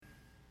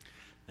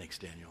Thanks,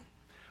 Daniel.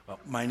 Well,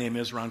 my name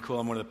is Ron Cool.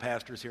 I'm one of the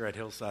pastors here at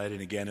Hillside, and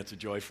again, it's a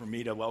joy for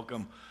me to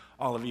welcome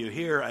all of you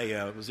here.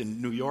 I was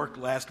in New York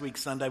last week,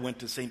 Sunday. I went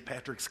to St.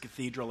 Patrick's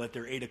Cathedral at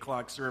their 8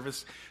 o'clock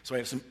service, so I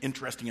have some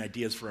interesting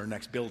ideas for our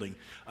next building.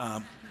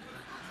 No,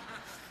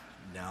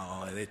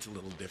 it's a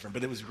little different,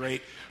 but it was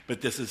great.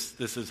 But this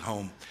is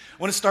home. I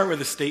want to start with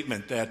a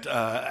statement that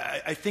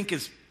I think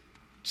is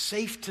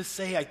safe to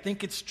say. I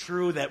think it's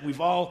true that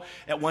we've all,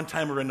 at one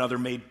time or another,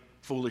 made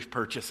foolish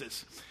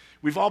purchases.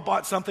 We've all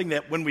bought something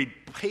that when we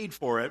paid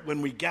for it,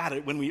 when we got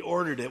it, when we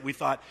ordered it, we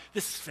thought,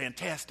 this is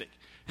fantastic.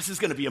 This is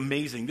going to be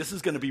amazing. This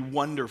is going to be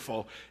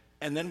wonderful.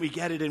 And then we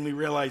get it and we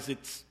realize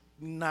it's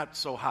not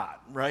so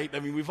hot, right? I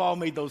mean, we've all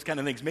made those kind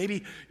of things.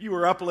 Maybe you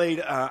were up late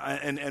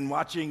and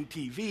watching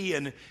TV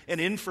and an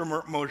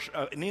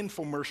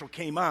infomercial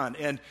came on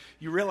and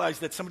you realized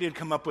that somebody had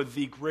come up with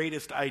the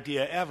greatest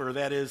idea ever.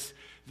 That is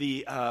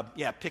the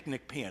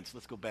picnic pants.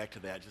 Let's go back to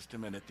that just a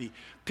minute. The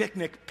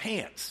picnic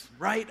pants,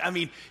 right? I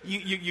mean,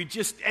 you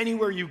just,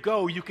 anywhere you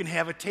go, you can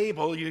have a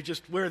table. You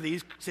just wear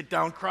these, sit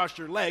down, cross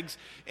your legs,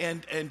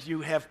 and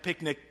you have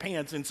picnic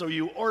pants. And so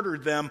you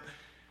ordered them.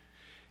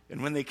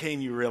 And when they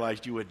came, you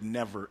realized you would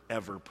never,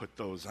 ever put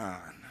those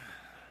on.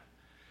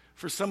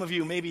 For some of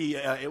you, maybe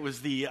it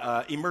was the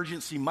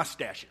emergency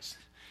mustaches.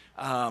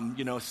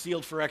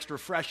 Sealed for extra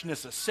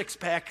freshness, a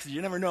six-pack, because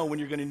you never know when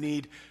you're going to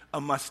need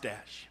a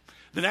mustache.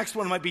 The next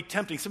one might be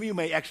tempting. Some of you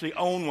may actually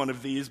own one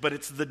of these, but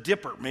it's the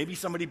dipper. Maybe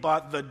somebody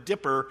bought the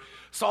dipper,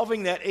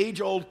 solving that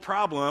age-old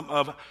problem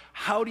of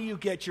how do you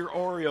get your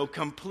Oreo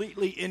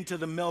completely into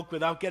the milk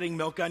without getting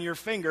milk on your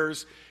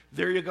fingers.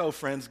 There you go,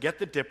 friends. Get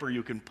the dipper.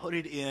 You can put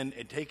it in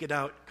and take it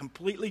out,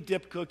 completely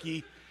dipped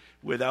cookie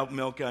without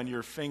milk on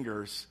your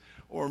fingers.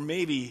 Or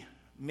maybe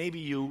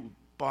you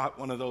bought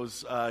one of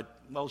those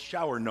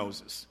shower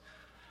noses,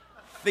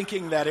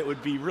 thinking that it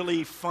would be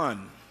really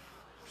fun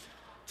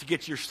to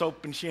get your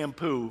soap and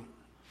shampoo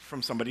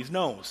from somebody's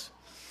nose.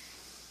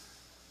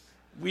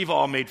 We've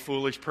all made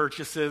foolish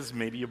purchases.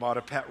 Maybe you bought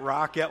a pet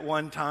rock at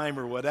one time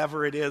or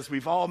whatever it is.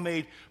 We've all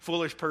made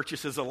foolish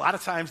purchases. A lot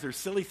of times there's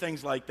silly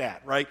things like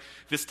that, right?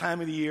 This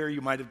time of the year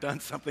you might have done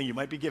something. You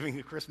might be giving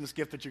a Christmas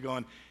gift that you're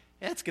going,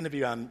 it's going to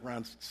be on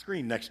Ron's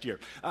screen next year.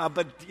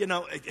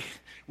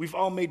 We've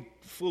all made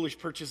foolish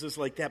purchases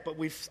like that, but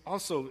we've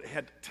also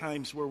had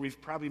times where we've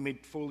probably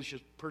made foolish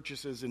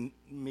purchases and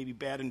maybe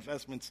bad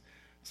investments,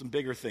 some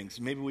bigger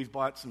things. Maybe we've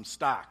bought some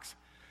stocks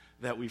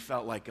that we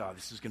felt like,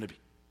 this is going to be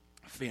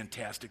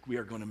fantastic. We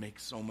are going to make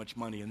so much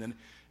money. And then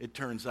it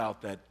turns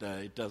out that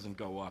it doesn't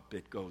go up,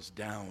 it goes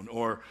down.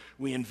 Or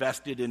we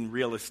invested in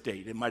real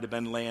estate. It might have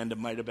been land, it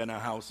might have been a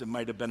house, it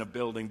might have been a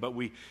building, but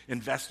we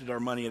invested our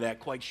money in that,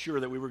 quite sure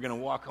that we were going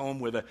to walk home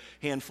with a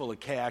handful of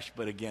cash,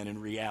 but again,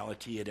 in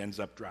reality, it ends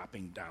up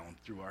dropping down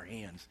through our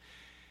hands.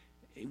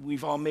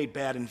 We've all made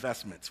bad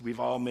investments.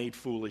 We've all made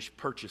foolish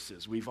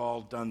purchases. We've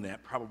all done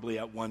that probably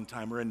at one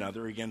time or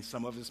another. Again,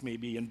 some of us may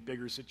be in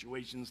bigger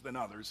situations than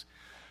others.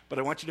 But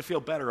I want you to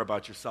feel better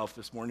about yourself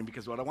this morning,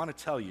 because what I want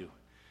to tell you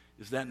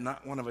is that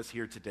not one of us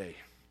here today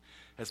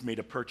has made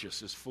a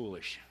purchase as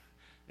foolish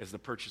as the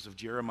purchase of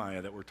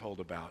Jeremiah that we're told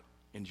about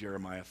in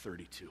Jeremiah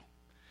 32.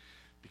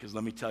 Because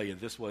let me tell you,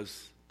 this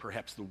was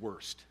perhaps the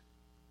worst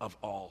of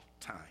all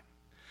time.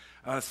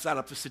 Set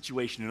up the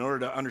situation in order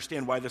to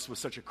understand why this was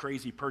such a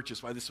crazy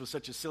purchase, why this was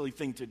such a silly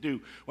thing to do,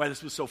 why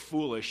this was so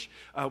foolish.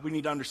 We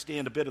need to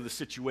understand a bit of the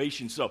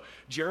situation. So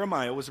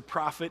Jeremiah was a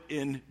prophet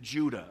in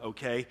Judah,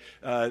 okay?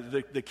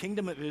 The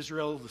kingdom of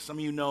Israel, some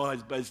of you know,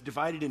 is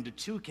divided into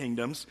two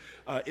kingdoms,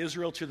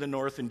 Israel to the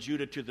north and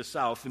Judah to the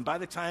south. And by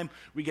the time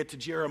we get to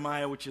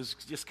Jeremiah, which is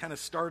just kind of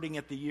starting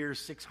at the year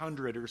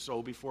 600 or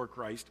so before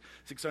Christ,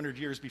 600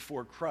 years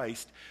before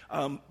Christ,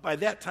 by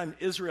that time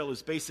Israel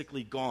is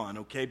basically gone,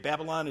 okay?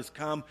 Babylon is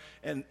come,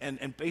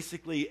 and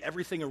basically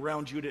everything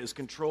around Judah is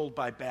controlled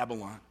by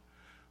Babylon.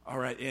 All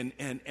right,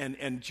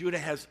 and Judah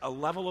has a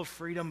level of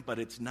freedom, but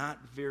it's not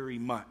very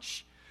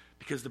much,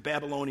 because the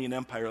Babylonian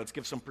Empire, let's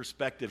give some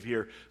perspective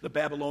here, the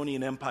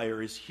Babylonian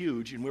Empire is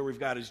huge, and where we've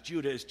got is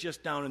Judah is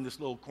just down in this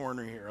little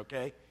corner here,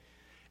 okay?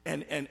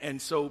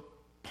 And so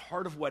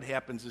part of what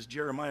happens is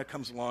Jeremiah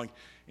comes along,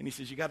 and he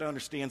says, you got to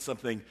understand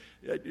something,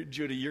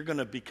 Judah, you're going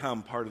to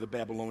become part of the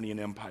Babylonian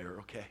Empire,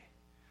 okay?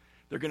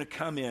 They're going to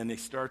come in. He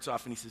starts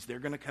off and he says, they're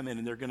going to come in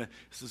and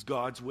this is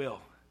God's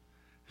will.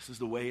 This is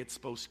the way it's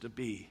supposed to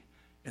be.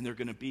 And they're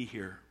going to be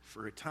here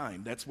for a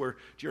time. That's where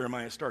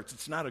Jeremiah starts.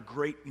 It's not a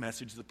great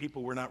message. The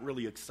people were not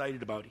really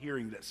excited about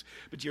hearing this.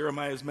 But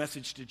Jeremiah's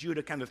message to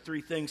Judah, kind of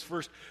three things.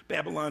 First,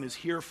 Babylon is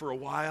here for a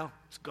while.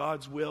 It's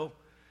God's will.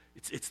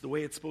 It's the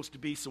way it's supposed to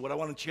be. So what I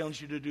want to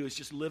challenge you to do is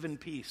just live in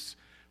peace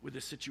with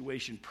the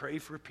situation. Pray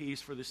for peace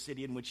for the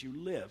city in which you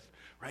live,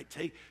 right?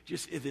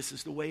 This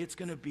is the way it's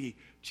going to be.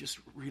 Just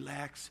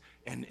relax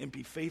and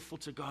be faithful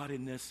to God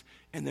in this,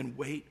 and then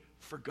wait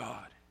for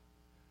God.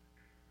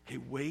 Hey,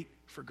 wait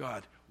for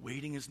God.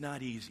 Waiting is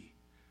not easy.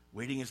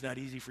 Waiting is not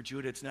easy for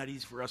Judah. It's not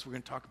easy for us. We're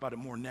going to talk about it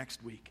more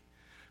next week.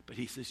 But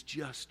he says,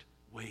 just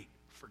wait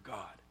for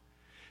God.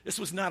 This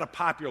was not a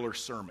popular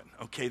sermon,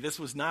 okay? This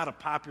was not a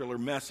popular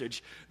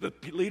message. The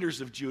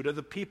leaders of Judah,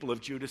 the people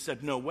of Judah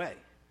said, no way.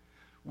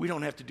 We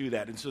don't have to do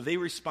that. And so they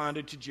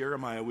responded to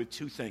Jeremiah with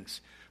two things.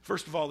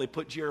 First of all, they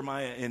put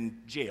Jeremiah in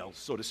jail,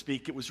 so to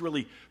speak. It was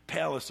really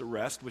palace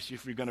arrest, which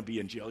if you're going to be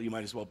in jail, you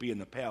might as well be in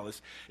the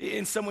palace.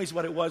 In some ways,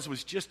 what it was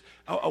just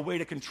a way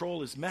to control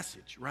his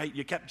message, right?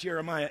 You kept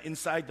Jeremiah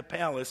inside the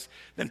palace,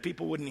 then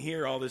people wouldn't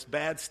hear all this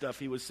bad stuff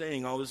he was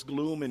saying, all this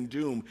gloom and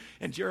doom.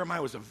 And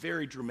Jeremiah was a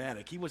very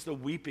dramatic. He was the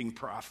weeping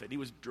prophet. He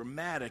was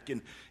dramatic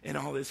and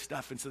all this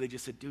stuff. And so they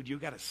just said, dude, you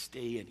got to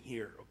stay in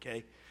here,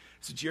 okay?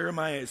 So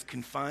Jeremiah is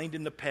confined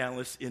in the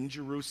palace in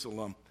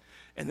Jerusalem.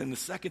 And then the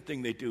second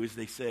thing they do is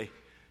they say,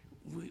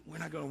 we're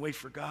not going to wait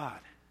for God.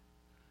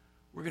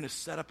 We're going to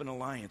set up an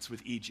alliance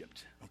with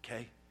Egypt,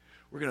 okay?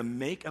 We're going to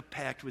make a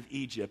pact with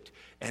Egypt,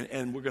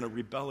 and we're going to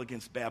rebel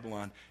against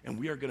Babylon, and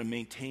we are going to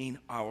maintain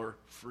our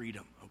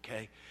freedom,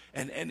 okay?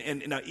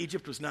 And now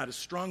Egypt was not as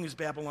strong as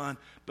Babylon,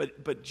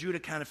 but Judah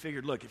kind of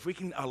figured, look, if we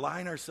can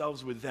align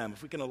ourselves with them,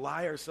 if we can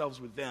ally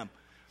ourselves with them,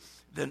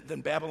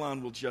 then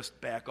Babylon will just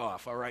back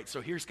off, all right?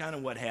 So here's kind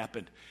of what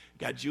happened.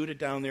 Got Judah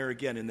down there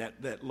again in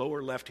that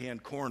lower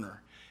left-hand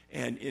corner,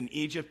 and in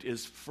Egypt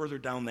is further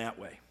down that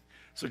way.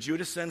 So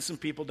Judah sends some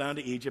people down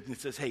to Egypt and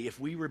says, hey, if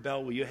we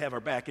rebel, will you have our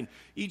back? And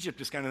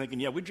Egypt is kind of thinking,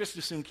 yeah, we'd just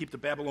as soon keep the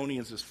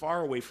Babylonians as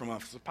far away from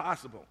us as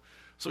possible.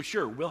 So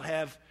sure, we'll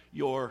have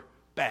your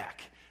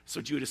back. So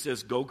Judah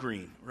says, go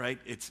green, right?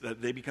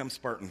 They become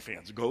Spartan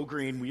fans. Go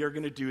green. We are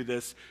going to do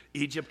this.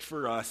 Egypt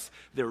for us.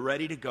 They're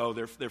ready to go.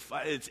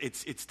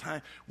 It's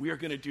time. We are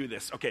going to do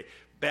this. Okay,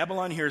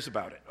 Babylon hears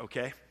about it,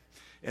 okay?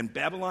 And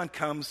Babylon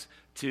comes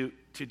to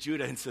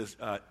Judah and says,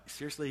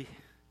 seriously,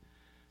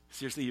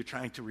 you're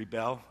trying to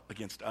rebel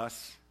against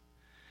us?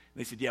 And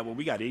they said, yeah, well,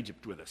 we got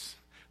Egypt with us.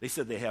 They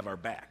said they have our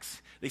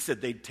backs. They said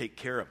they'd take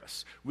care of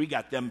us. We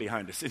got them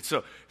behind us. And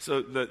so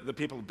the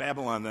people of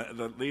Babylon,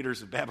 the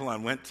leaders of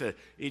Babylon went to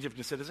Egypt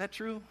and said, is that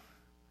true?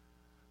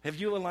 Have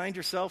you aligned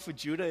yourself with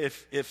Judah?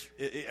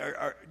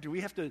 Do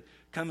we have to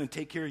come and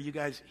take care of you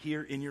guys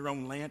here in your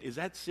own land? Is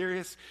that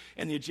serious?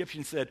 And the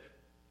Egyptians said,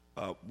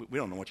 we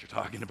don't know what you're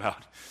talking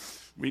about.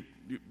 We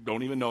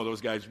don't even know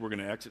those guys were going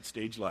to exit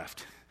stage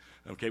left.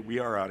 Okay, we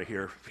are out of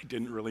here. We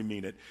didn't really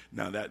mean it.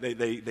 No, that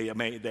they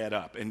made that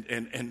up.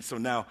 And so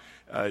now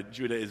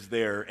Judah is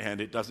there, and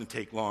it doesn't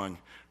take long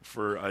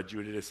for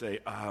Judah to say,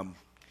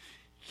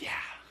 yeah,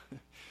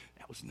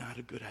 that was not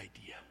a good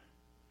idea.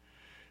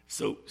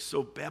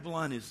 So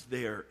Babylon is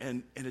there,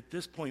 and at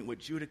this point, what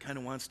Judah kind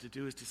of wants to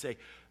do is to say,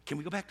 can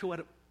we go back to what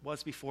it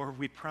was before?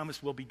 We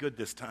promise we'll be good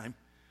this time.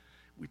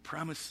 We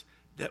promise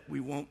that we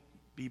won't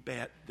be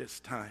bad this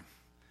time.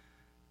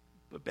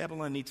 But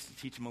Babylon needs to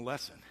teach them a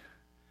lesson.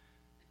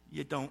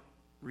 You don't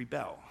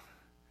rebel.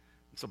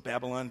 So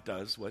Babylon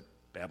does what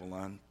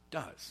Babylon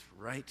does,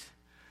 right?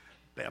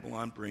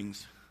 Babylon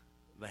brings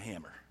the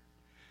hammer.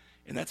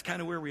 And that's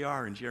kind of where we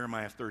are in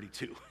Jeremiah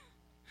 32.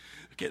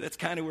 Okay, that's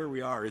kind of where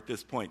we are at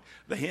this point.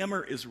 The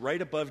hammer is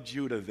right above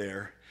Judah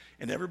there,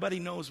 and everybody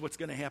knows what's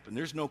going to happen.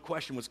 There's no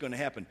question what's going to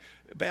happen.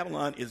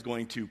 Babylon is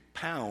going to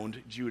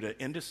pound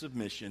Judah into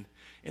submission,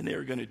 and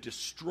they're going to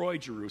destroy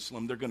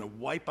Jerusalem. They're going to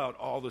wipe out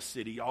all the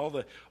city, all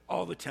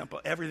the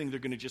temple, everything. They're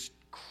going to just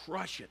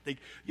crush it.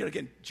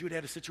 Again, Judah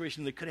had a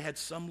situation they could have had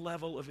some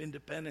level of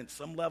independence,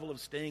 some level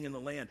of staying in the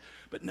land.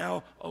 But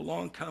now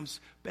along comes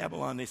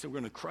Babylon. They said, we're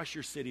going to crush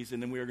your cities,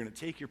 and then we are going to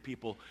take your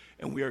people,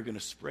 and we are going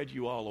to spread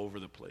you all over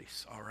the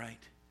place, all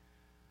right?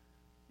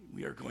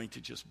 We are going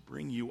to just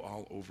bring you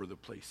all over the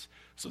place.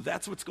 So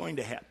that's what's going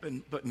to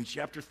happen. But in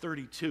chapter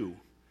 32,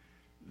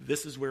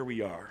 this is where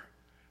we are.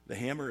 The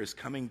hammer is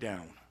coming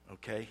down,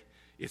 okay?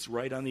 It's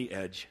right on the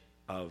edge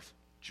of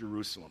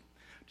Jerusalem.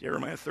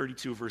 Jeremiah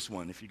 32, verse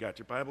 1. If you got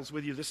your Bibles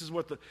with you, this is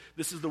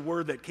the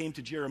word that came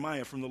to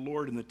Jeremiah from the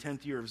Lord in the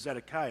 10th year of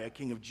Zedekiah,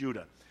 king of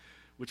Judah,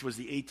 which was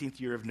the 18th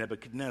year of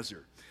Nebuchadnezzar.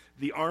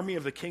 The army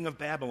of the king of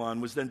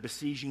Babylon was then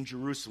besieging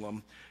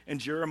Jerusalem, and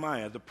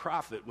Jeremiah, the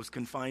prophet, was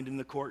confined in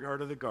the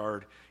courtyard of the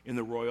guard in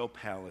the royal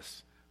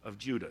palace of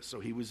Judah.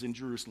 So he was in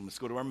Jerusalem. Let's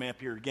go to our map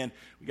here again.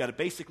 We got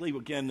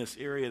this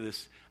area,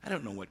 I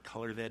don't know what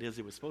color that is.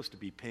 It was supposed to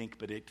be pink,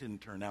 but it didn't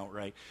turn out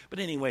right. But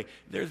anyway,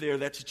 they're there.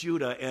 That's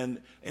Judah.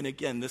 And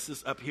again, this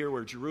is up here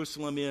where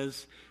Jerusalem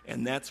is,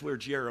 and that's where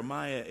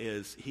Jeremiah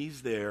is.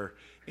 He's there.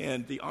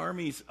 And the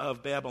armies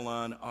of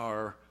Babylon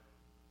are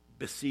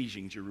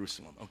besieging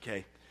Jerusalem,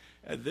 okay?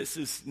 This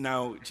is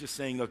now just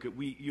saying, look,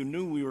 you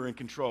knew we were in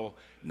control.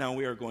 Now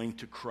we are going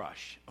to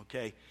crush,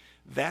 okay?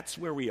 That's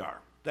where we are.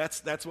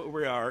 That's what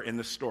we are in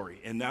the story.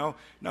 And now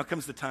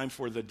comes the time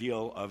for the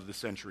deal of the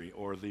century,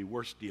 or the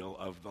worst deal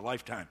of the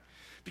lifetime.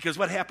 Because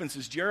what happens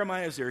is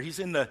Jeremiah is there. He's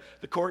in the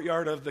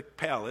courtyard of the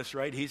palace,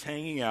 right? He's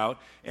hanging out,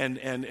 and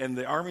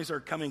the armies are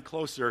coming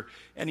closer,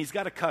 and he's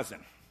got a cousin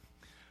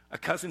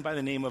by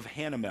the name of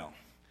Hanamel.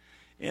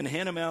 And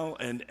Hanamel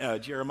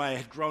and Jeremiah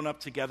had grown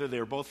up together. They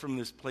were both from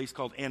this place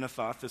called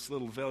Anathoth, this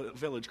little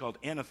village called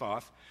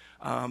Anathoth.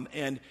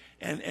 And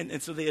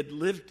so they had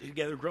lived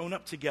together, grown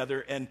up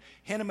together. And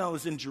Hanamel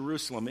is in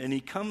Jerusalem, and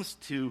he comes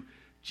to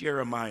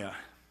Jeremiah.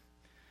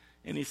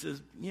 And he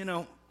says,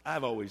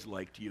 I've always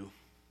liked you.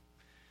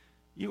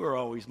 You were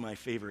always my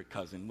favorite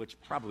cousin, which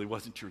probably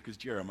wasn't true because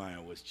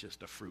Jeremiah was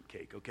just a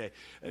fruitcake, okay?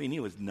 I mean, he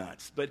was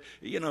nuts. But,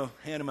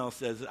 Hanamel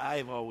says,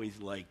 I've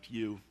always liked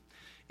you.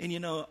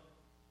 And,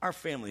 our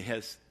family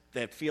has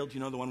that field,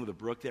 the one with the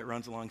brook that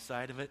runs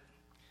alongside of it?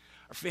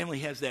 Our family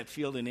has that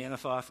field in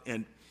Anathoth,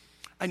 and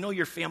I know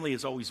your family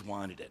has always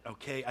wanted it,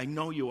 okay? I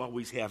know you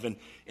always have. And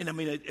I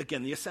mean,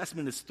 again, the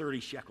assessment is 30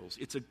 shekels.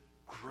 It's a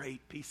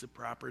great piece of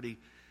property.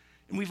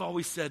 And we've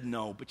always said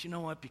no. But you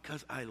know what?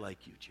 Because I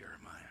like you,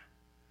 Jeremiah.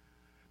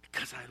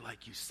 Because I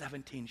like you.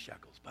 17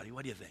 shekels, buddy.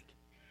 What do you think?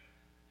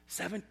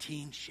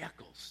 17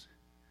 shekels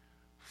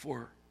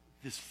for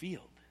this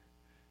field,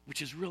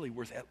 which is really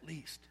worth at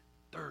least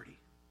 30.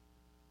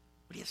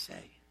 What do you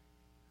say?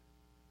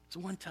 It's a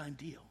one-time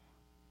deal.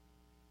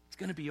 It's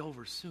going to be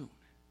over soon.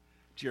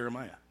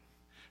 Jeremiah,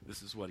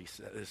 this is what he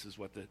said. This is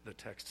what the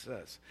text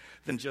says.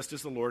 Then just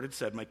as the Lord had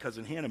said, my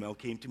cousin Hanamel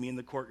came to me in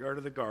the courtyard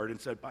of the guard and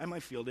said, buy my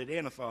field at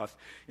Anathoth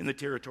in the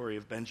territory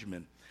of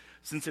Benjamin.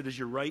 Since it is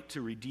your right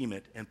to redeem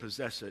it and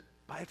possess it,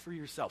 buy it for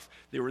yourself.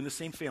 They were in the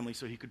same family,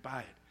 so he could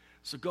buy it.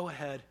 So go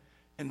ahead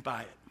and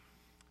buy it.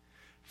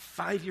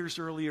 5 years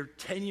earlier,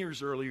 10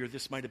 years earlier,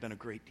 this might have been a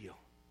great deal.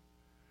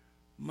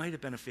 Might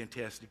have been a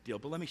fantastic deal.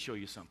 But let me show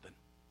you something.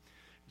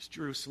 It's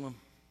Jerusalem.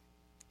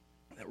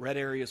 That red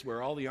area is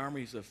where all the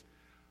armies of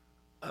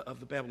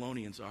the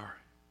Babylonians are.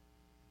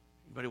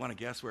 Anybody want to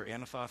guess where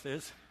Anathoth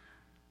is?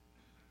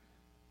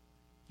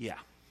 Yeah.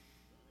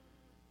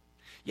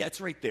 Yeah, it's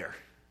right there.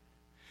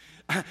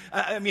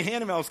 I mean,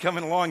 Hanamel's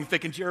coming along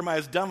thinking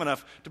Jeremiah's dumb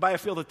enough to buy a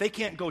field that they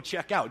can't go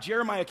check out.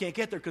 Jeremiah can't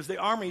get there because the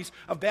armies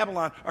of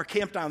Babylon are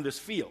camped on this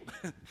field.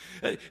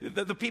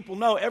 The people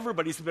know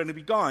everybody's going to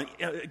be gone.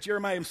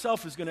 Jeremiah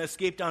himself is going to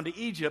escape down to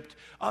Egypt.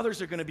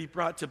 Others are going to be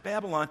brought to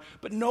Babylon.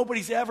 But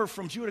nobody's ever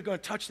from Judah going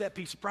to touch that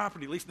piece of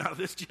property, at least not of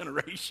this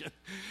generation.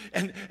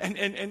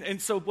 And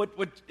so what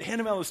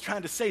Hanamel is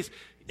trying to say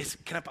is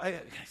can I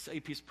sell you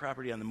a piece of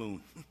property on the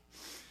moon?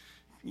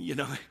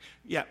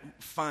 Yeah,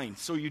 fine,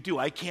 so you do.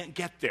 I can't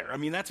get there. I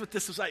mean, that's what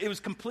this was like. It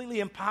was completely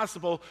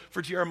impossible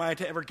for Jeremiah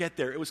to ever get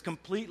there. It was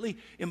completely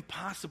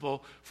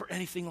impossible for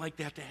anything like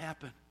that to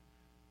happen.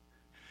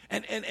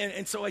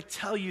 And so I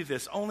tell you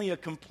this, only a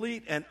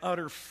complete and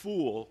utter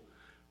fool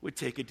would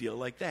take a deal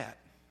like that.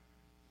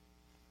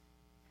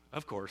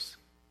 Of course,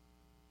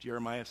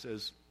 Jeremiah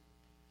says,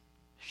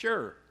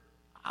 sure,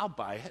 I'll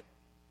buy it.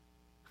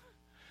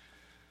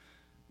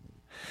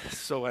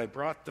 So I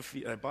bought the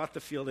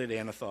field at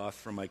Anathoth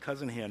from my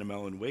cousin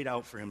Hanamel and weighed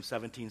out for him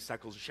 17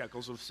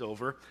 shekels of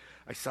silver.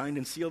 I signed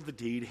and sealed the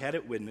deed, had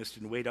it witnessed,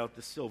 and weighed out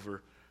the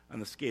silver on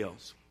the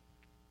scales.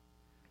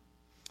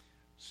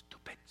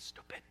 Stupid.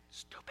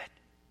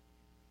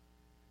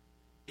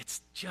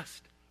 It's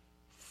just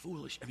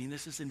foolish. I mean,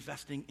 this is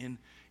investing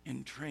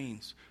in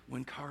trains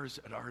when cars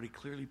had already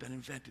clearly been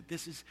invented.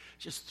 This is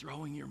just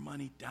throwing your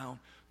money down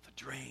the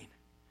drain.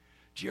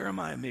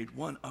 Jeremiah made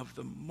one of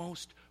the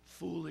most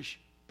foolish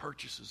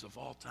purchases of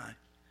all time.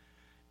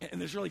 And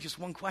there's really just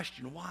one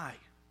question: why?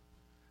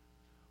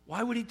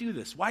 Why would he do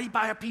this? Why did he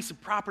buy a piece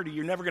of property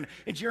you're never going to...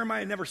 And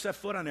Jeremiah never set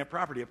foot on that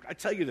property. I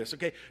tell you this,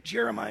 okay?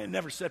 Jeremiah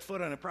never set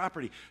foot on a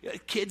property.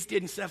 Kids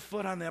didn't set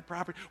foot on that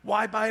property.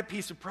 Why buy a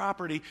piece of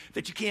property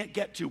that you can't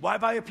get to? Why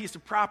buy a piece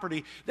of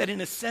property that,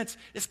 in a sense,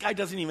 this guy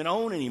doesn't even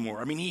own anymore?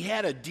 I mean, he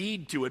had a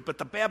deed to it, but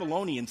the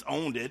Babylonians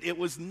owned it. It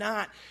was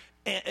not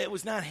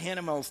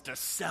Hanamel's to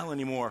sell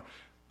anymore.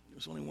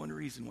 There's only one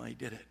reason why he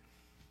did it.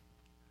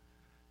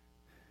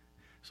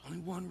 There's only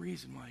one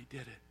reason why he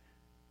did it.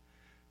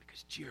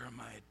 Because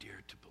Jeremiah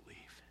dared to believe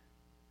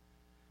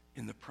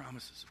in the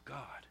promises of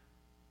God.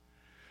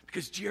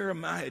 Because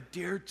Jeremiah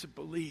dared to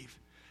believe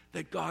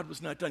that God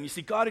was not done. You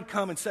see, God had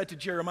come and said to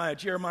Jeremiah,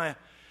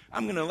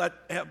 I'm going to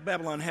let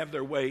Babylon have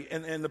their way,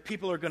 and the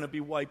people are going to be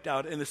wiped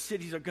out, and the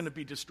cities are going to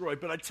be destroyed.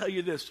 But I tell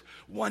you this,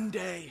 one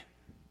day,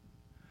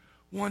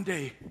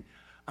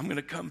 I'm going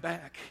to come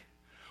back.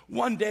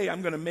 One day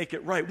I'm going to make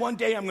it right. One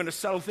day I'm going to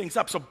settle things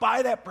up. So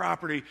buy that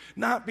property,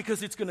 not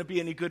because it's going to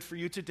be any good for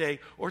you today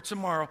or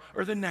tomorrow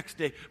or the next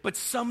day, but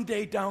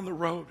someday down the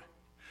road.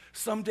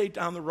 Someday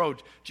down the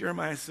road.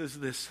 Jeremiah says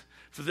this: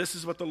 for this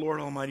is what the Lord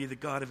Almighty, the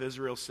God of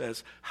Israel,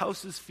 says: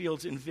 houses,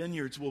 fields, and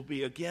vineyards will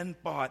be again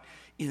bought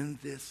in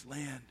this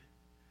land.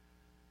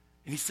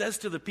 And he says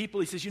to the people,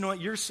 he says, you know what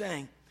you're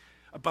saying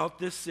about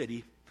this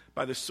city?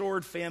 By the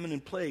sword, famine,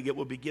 and plague, it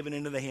will be given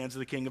into the hands of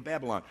the king of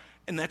Babylon.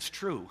 And that's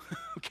true,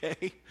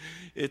 okay?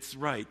 It's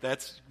right.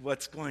 That's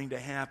what's going to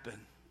happen.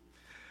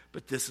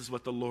 But this is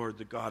what the Lord,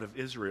 the God of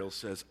Israel,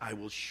 says: I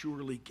will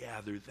surely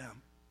gather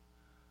them.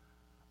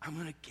 I'm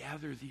going to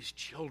gather these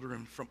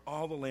children from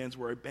all the lands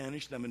where I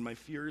banished them in my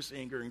fierce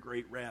anger and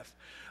great wrath.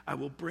 I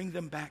will bring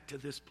them back to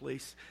this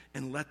place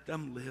and let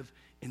them live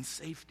in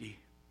safety.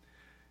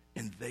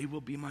 And they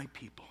will be my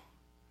people,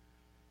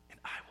 and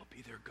I will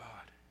be their God.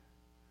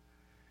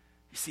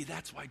 You see,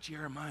 that's why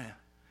Jeremiah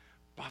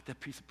bought that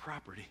piece of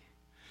property.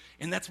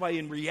 And that's why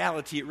in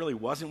reality it really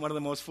wasn't one of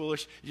the most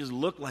foolish. It just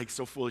looked like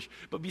so foolish.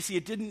 But you see,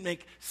 it didn't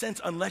make sense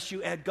unless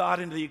you add God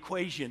into the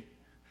equation.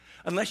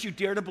 Unless you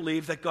dare to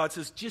believe that God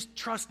says, just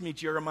trust me,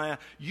 Jeremiah,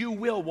 you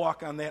will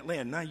walk on that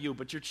land. Not you,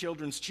 but your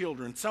children's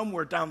children,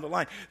 somewhere down the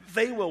line.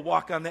 They will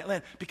walk on that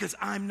land because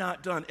I'm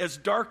not done. As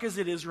dark as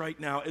it is right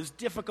now, as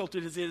difficult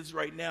as it is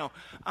right now,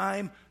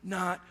 I'm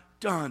not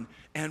done.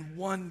 And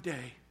one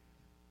day,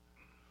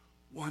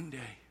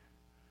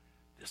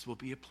 this will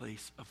be a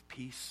place of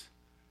peace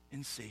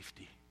and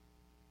safety.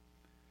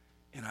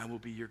 And I will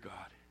be your God.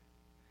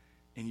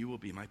 And you will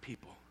be my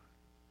people.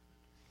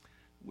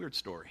 Weird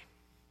story.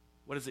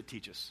 What does it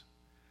teach us?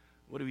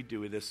 What do we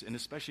do with this? And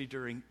especially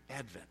during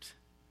Advent.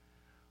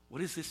 What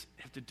does this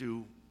have to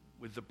do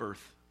with the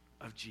birth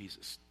of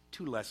Jesus?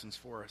 2 lessons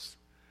for us.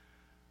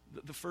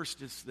 The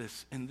first is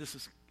this, and this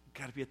has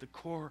got to be at the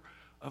core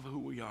of who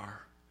we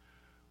are.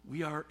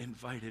 We are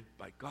invited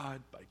by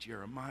God, by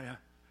Jeremiah.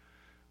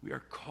 We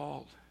are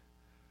called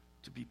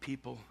to be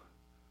people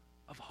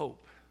of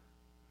hope.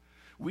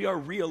 We are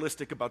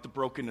realistic about the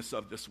brokenness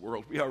of this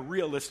world. We are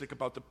realistic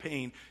about the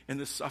pain and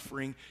the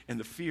suffering and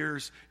the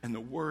fears and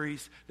the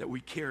worries that we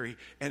carry.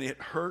 And it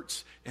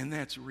hurts, and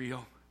that's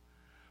real.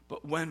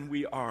 But when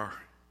we are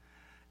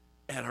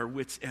at our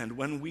wits' end,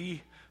 when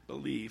we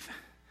believe,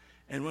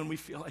 and when we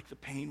feel like the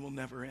pain will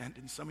never end,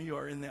 and some of you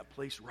are in that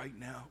place right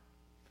now,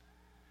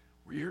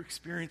 where you're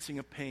experiencing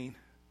a pain,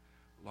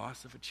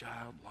 loss of a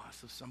child,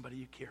 loss of somebody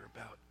you care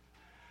about,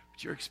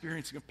 but you're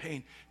experiencing a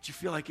pain that you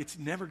feel like it's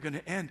never going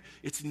to end,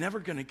 it's never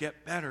going to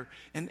get better,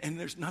 and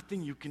there's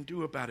nothing you can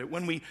do about it.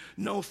 When we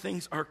know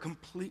things are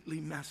completely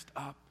messed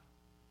up,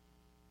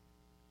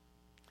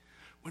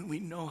 when we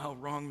know how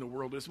wrong the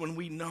world is, when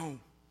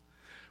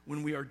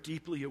we are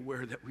deeply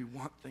aware that we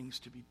want things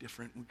to be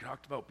different. We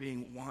talked about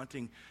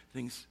wanting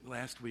things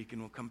last week,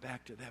 and we'll come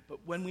back to that. But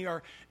when we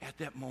are at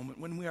that moment,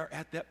 when we are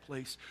at that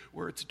place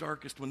where it's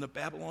darkest, when the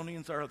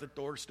Babylonians are at the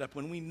doorstep,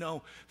 when we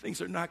know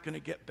things are not going to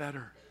get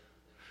better,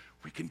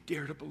 we can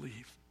dare to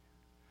believe.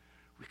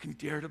 We can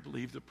dare to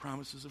believe the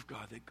promises of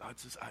God, that God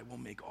says, I will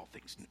make all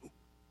things new.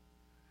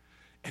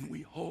 And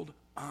we hold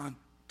on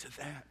to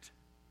that.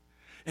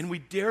 And we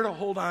dare to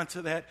hold on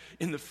to that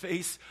in the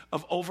face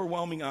of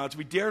overwhelming odds.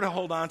 We dare to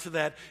hold on to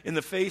that in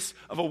the face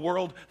of a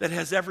world that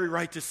has every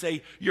right to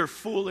say, you're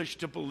foolish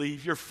to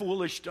believe, you're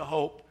foolish to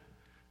hope.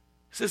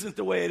 This isn't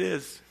the way it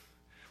is.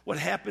 What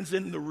happens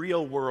in the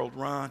real world,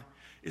 Ron,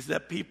 is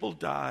that people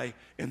die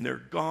and they're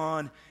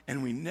gone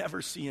and we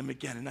never see them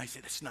again. And I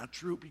say, that's not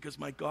true, because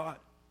my God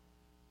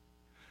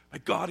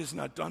is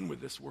not done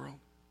with this world.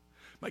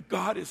 My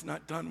God is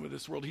not done with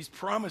this world. He's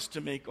promised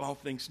to make all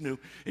things new.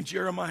 And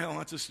Jeremiah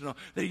wants us to know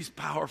that he's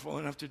powerful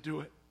enough to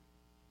do it.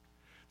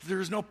 There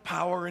is no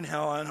power in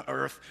hell on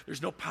earth.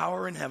 There's no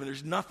power in heaven.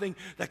 There's nothing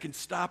that can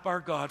stop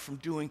our God from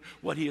doing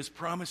what he has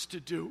promised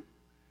to do.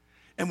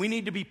 And we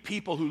need to be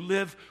people who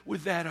live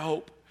with that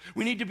hope.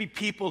 We need to be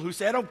people who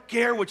say, I don't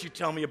care what you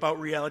tell me about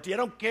reality. I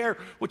don't care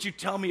what you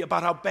tell me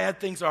about how bad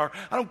things are.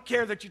 I don't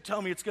care that you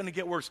tell me it's going to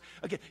get worse.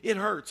 Again, it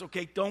hurts,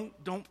 okay?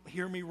 Don't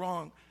hear me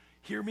wrong.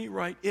 Hear me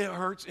right. It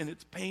hurts and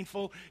it's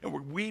painful and we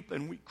weep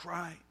and we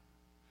cry.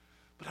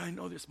 But I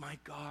know this, my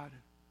God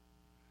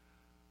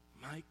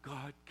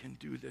can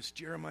do this.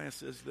 Jeremiah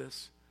says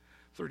this,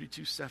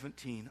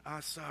 32:17. Ah,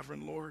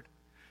 sovereign Lord,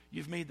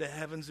 you've made the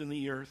heavens and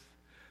the earth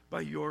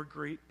by your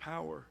great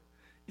power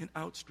and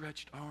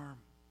outstretched arm.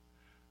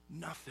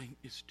 Nothing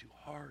is too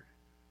hard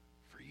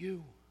for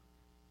you.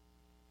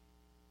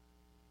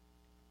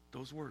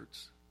 Those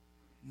words,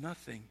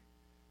 nothing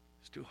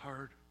is too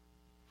hard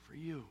for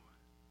you.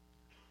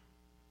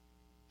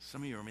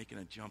 Some of you are making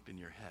a jump in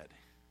your head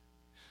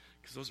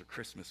because those are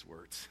Christmas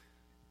words.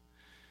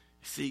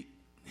 You see,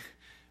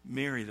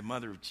 Mary, the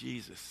mother of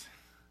Jesus,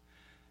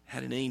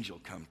 had an angel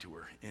come to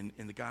her in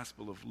the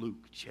Gospel of Luke,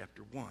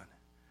 chapter 1.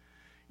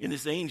 And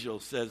this angel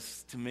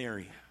says to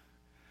Mary,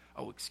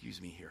 oh,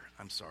 excuse me here.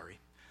 I'm sorry.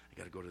 I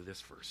got to go to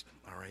this first,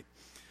 all right?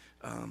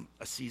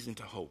 A season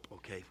to hope,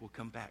 okay? We'll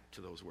come back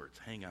to those words.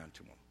 Hang on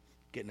to them.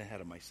 Getting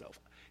ahead of myself.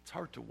 It's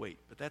hard to wait,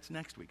 but that's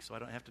next week, so I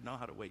don't have to know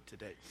how to wait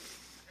today.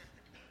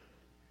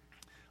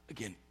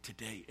 Again,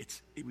 today,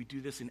 we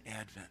do this in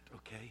Advent,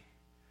 okay?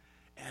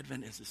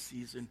 Advent is a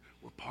season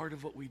where part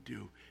of what we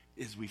do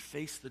is we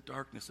face the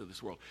darkness of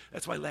this world.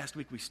 That's why last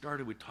week we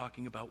started with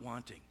talking about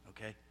wanting,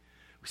 okay?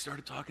 We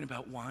started talking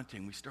about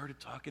wanting.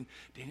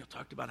 Daniel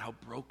talked about how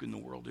broken the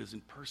world is,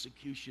 and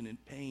persecution and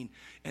pain,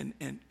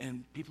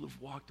 and people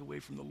have walked away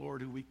from the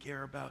Lord who we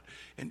care about,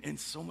 and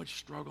so much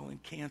struggle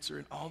and cancer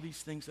and all these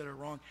things that are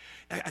wrong.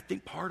 I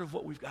think part of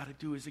what we've got to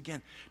do is,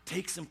 again,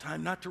 take some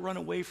time not to run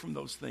away from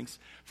those things.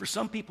 For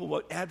some people,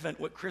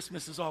 what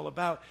Christmas is all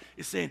about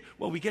is saying,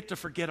 well, we get to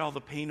forget all the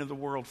pain of the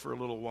world for a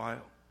little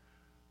while.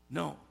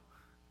 No,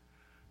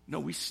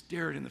 we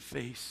stare it in the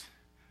face.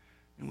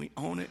 And we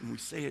own it, and we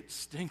say it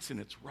stinks and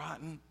it's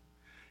rotten. And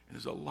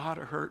there's a lot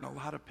of hurt and a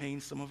lot of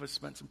pain. Some of us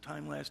spent some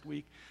time last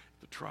week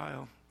at the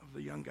trial of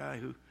the young guy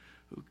who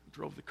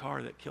drove the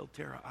car that killed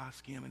Tara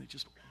Oskim. And it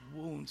just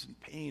wounds and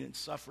pain and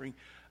suffering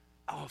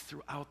all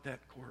throughout that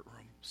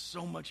courtroom.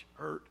 So much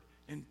hurt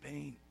and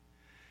pain.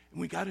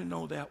 And we got to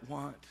know that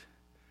want.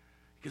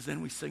 Because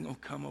then we sing, oh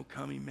come,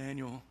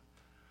 Emmanuel.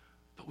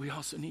 But we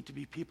also need to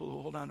be people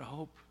who hold on to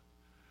hope.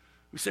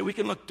 We say we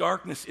can look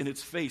darkness in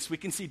its face. We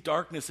can see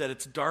darkness at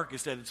its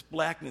darkest, at its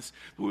blackness.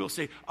 But we will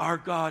say, our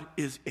God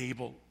is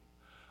able.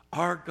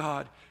 Our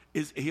God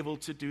is able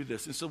to do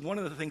this. And so one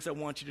of the things I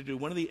want you to do,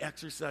 one of the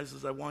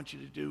exercises I want you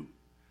to do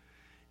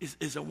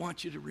is I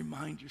want you to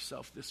remind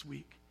yourself this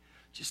week.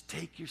 Just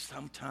take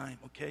some time,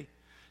 okay?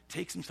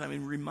 Take some time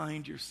and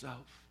remind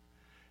yourself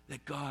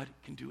that God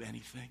can do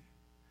anything.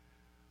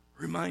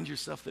 Remind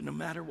yourself that no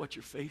matter what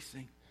you're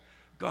facing,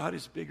 God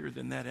is bigger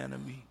than that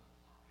enemy.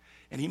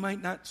 And he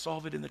might not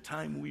solve it in the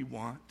time we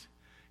want.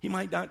 He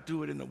might not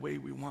do it in the way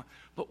we want.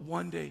 But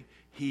one day,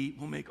 he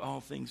will make all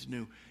things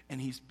new. And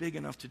he's big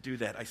enough to do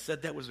that. I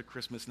said that was a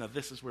Christmas. Now,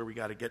 this is where we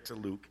got to get to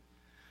Luke.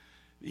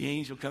 The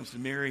angel comes to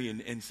Mary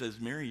and says,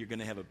 Mary, you're going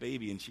to have a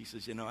baby. And she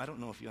says, I don't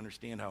know if you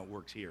understand how it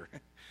works here.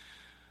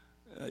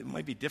 It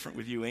might be different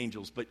with you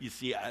angels, but you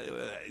see,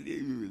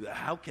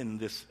 how can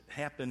this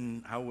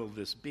happen? How will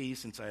this be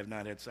since I have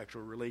not had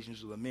sexual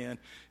relations with a man?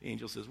 The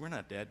angel says, we're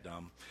not that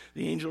dumb.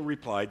 The angel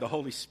replied, the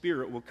Holy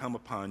Spirit will come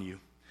upon you,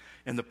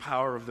 and the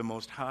power of the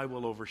Most High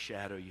will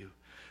overshadow you.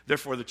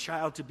 Therefore, the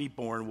child to be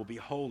born will be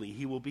holy.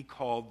 He will be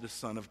called the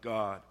Son of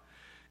God.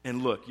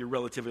 And look, your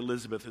relative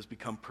Elizabeth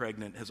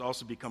has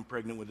also become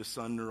pregnant with a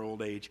son in her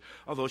old age.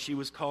 Although she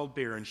was called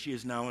barren, she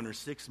is now in her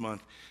 6th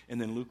month. And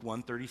then Luke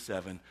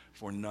 1:37,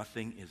 for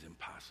nothing is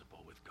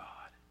impossible with God.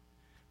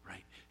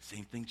 Right?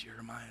 Same thing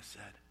Jeremiah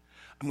said.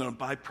 I'm going to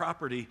buy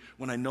property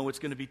when I know it's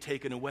going to be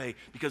taken away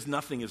because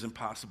nothing is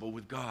impossible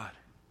with God.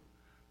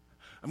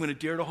 I'm going to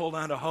dare to hold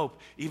on to hope,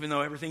 even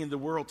though everything in the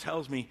world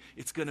tells me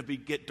it's going to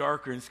get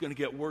darker and it's going to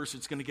get worse,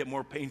 it's going to get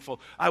more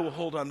painful. I will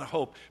hold on to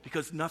hope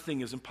because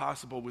nothing is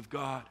impossible with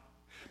God.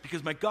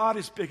 Because my God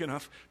is big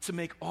enough to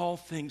make all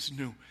things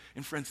new.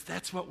 And friends,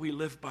 that's what we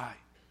live by.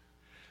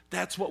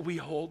 That's what we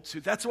hold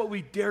to. That's what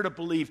we dare to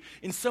believe.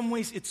 In some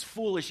ways, it's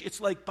foolish. It's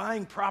like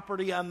buying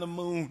property on the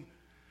moon.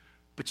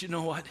 But you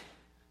know what?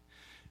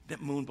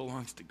 That moon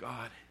belongs to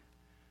God.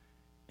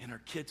 And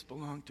our kids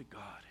belong to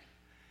God.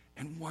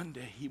 And one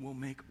day he will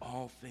make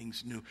all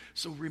things new.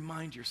 So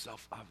remind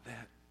yourself of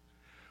that.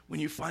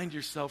 When you find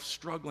yourself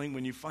struggling,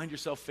 when you find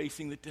yourself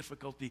facing the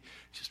difficulty,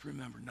 just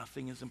remember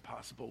nothing is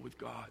impossible with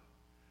God.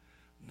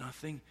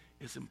 Nothing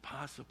is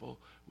impossible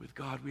with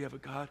God. We have a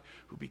God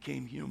who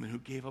became human, who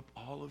gave up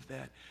all of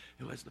that,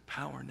 who has the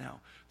power now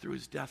through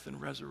his death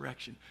and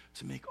resurrection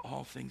to make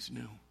all things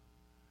new.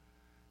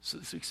 So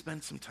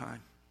spend some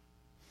time.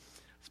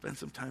 Spend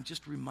some time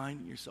just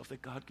reminding yourself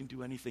that God can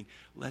do anything.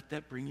 Let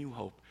that bring you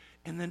hope.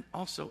 And then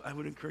also, I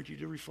would encourage you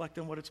to reflect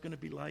on what it's going to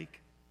be like.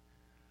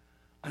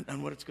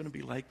 On what it's going to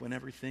be like when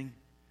everything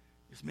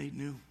is made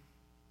new.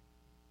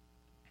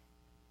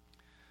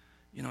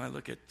 I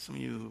look at some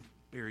of you who've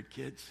buried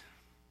kids.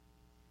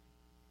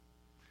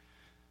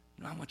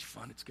 You know how much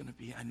fun it's going to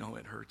be? I know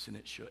it hurts and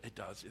it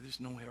does. There's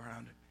no way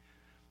around it.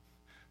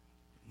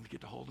 We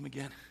get to hold them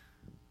again.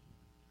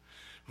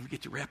 We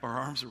get to wrap our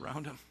arms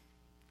around them.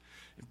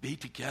 And be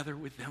together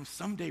with them.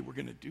 Someday we're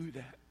going to do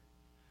that.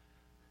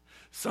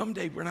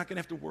 Someday we're not going to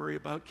have to worry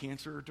about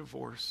cancer or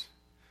divorce.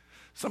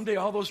 Someday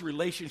all those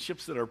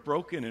relationships that are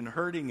broken and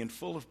hurting and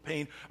full of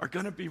pain are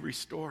going to be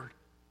restored.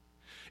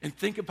 And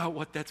think about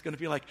what that's going to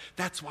be like.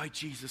 That's why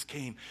Jesus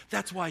came.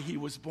 That's why he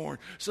was born,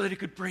 so that he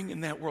could bring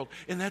in that world.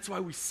 And that's why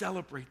we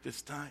celebrate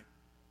this time.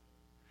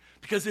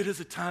 Because it is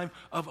a time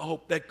of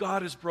hope that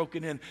God has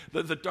broken in.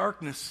 The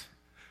darkness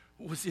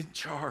was in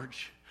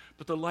charge,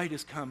 but the light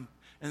has come.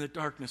 And the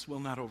darkness will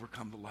not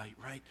overcome the light,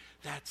 right?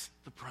 That's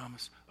the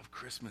promise of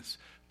Christmas.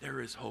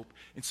 There is hope.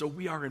 And so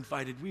we are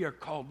invited, we are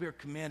called, we are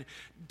commanded.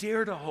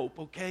 Dare to hope,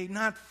 okay?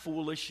 Not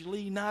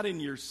foolishly, not in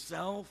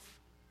yourself.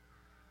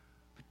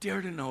 But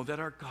dare to know that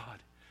our God,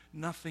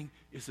 nothing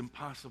is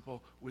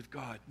impossible with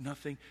God.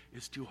 Nothing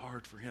is too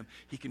hard for him.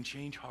 He can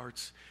change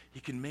hearts.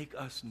 He can make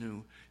us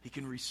new. He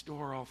can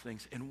restore all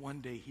things. And one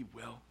day he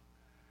will.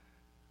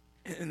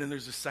 And then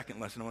there's a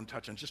second lesson I want to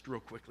touch on just real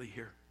quickly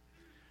here.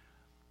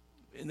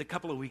 In the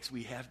couple of weeks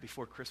we have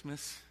before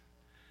Christmas,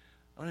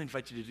 I want to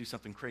invite you to do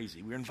something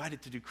crazy. We're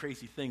invited to do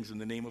crazy things in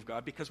the name of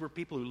God because we're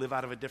people who live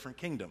out of a different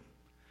kingdom,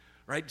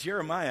 right?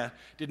 Jeremiah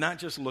did not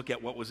just look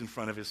at what was in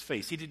front of his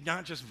face. He did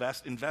not just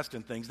invest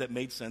in things that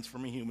made sense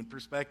from a human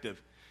perspective,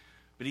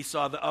 but he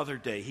saw the other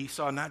day. He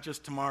saw not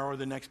just tomorrow or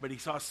the next, but he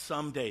saw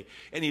someday,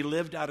 and he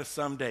lived out of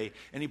someday,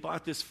 and he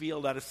bought this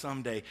field out of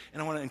someday,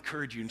 and I want to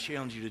encourage you and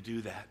challenge you to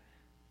do that.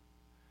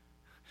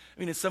 I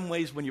mean, in some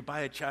ways, when you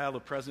buy a child a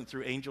present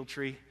through Angel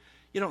Tree,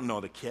 you don't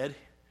know the kid.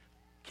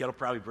 Kid will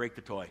probably break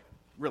the toy.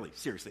 Really,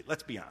 seriously,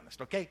 let's be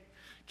honest, okay?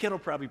 Kid will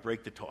probably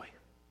break the toy.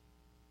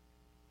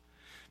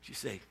 But you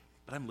say,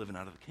 but I'm living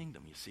out of the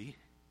kingdom, you see.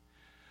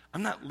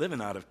 I'm not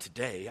living out of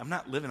today. I'm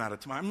not living out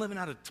of tomorrow. I'm living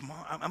out of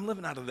tomorrow. I'm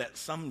living out of that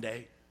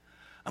someday.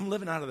 I'm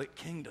living out of the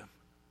kingdom.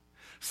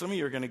 Some of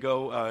you are going to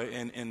go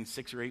in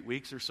 6 or 8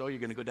 weeks or so, you're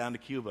going to go down to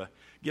Cuba.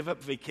 Give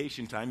up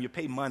vacation time. You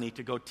pay money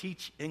to go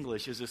teach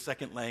English as a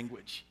second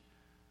language.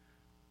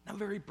 Not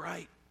very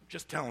bright,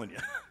 just telling you.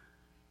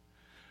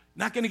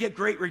 Not going to get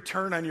great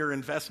return on your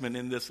investment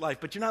in this life,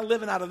 but you're not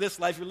living out of this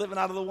life, you're living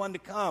out of the one to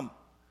come.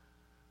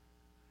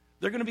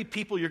 There are going to be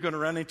people you're going to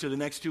run into the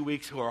next 2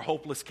 weeks who are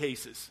hopeless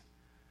cases.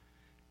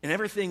 And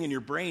everything in your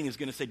brain is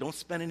going to say, don't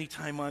spend any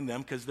time on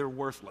them because they're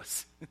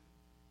worthless.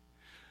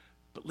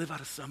 But live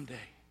out of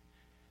someday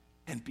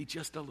and be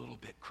just a little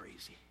bit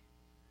crazy.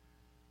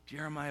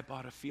 Jeremiah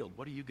bought a field.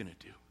 What are you going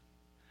to do?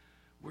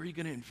 Where are you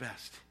going to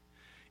invest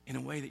in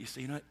a way that you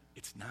say, you know what,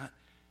 it's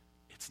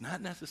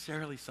not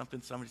necessarily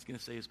something somebody's going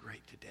to say is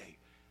great today,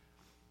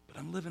 but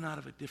I'm living out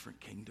of a different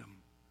kingdom,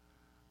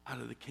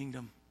 out of the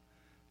kingdom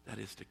that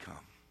is to come.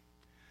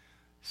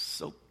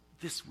 So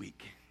this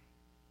week,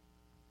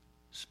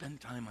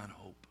 spend time on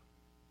hope.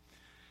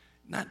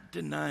 Not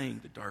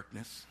denying the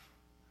darkness,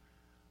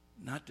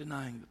 not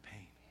denying the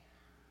pain,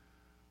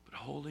 but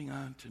holding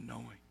on to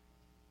knowing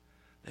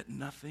that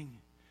nothing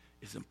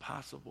is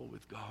impossible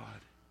with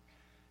God.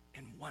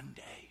 And one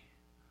day,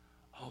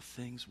 all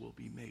things will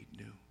be made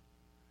new.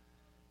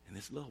 And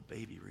this little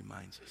baby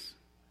reminds us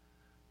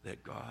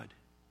that God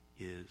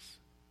is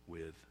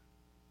with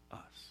us.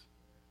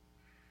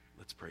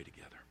 Let's pray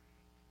together.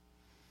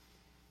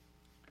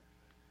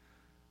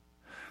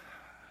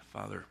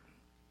 Father,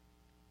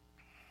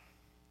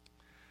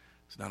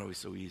 it's not always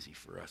so easy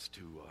for us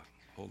to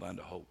hold on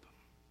to hope.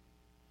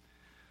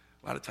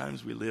 A lot of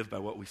times we live by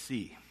what we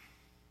see.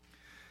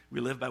 We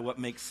live by what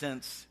makes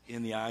sense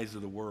in the eyes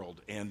of the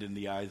world and in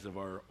the eyes of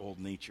our old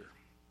nature.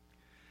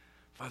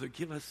 Father,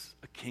 give us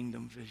a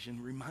kingdom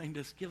vision. Remind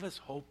us, give us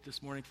hope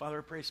this morning. Father,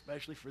 I pray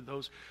especially for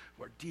those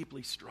who are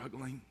deeply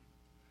struggling,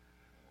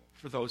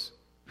 for those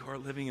who are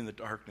living in the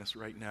darkness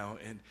right now,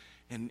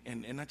 and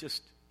not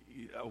just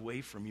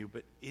away from you,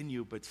 but in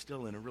you, but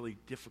still in a really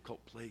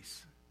difficult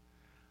place.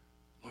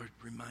 Lord,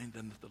 remind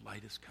them that the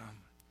light has come.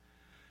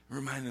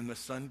 Remind them that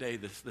someday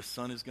the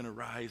sun is going to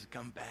rise,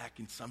 come back,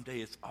 and someday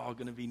it's all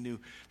going to be new.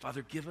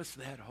 Father, give us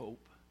that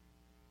hope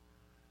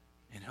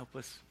and help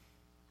us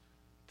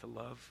to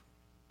love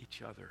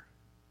each other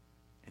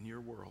and your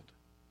world.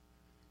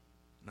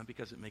 Not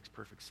because it makes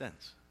perfect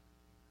sense,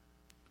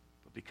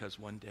 but because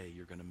one day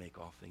you're going to make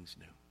all things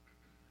new.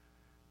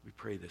 We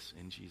pray this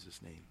in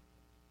Jesus' name.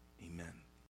 Amen.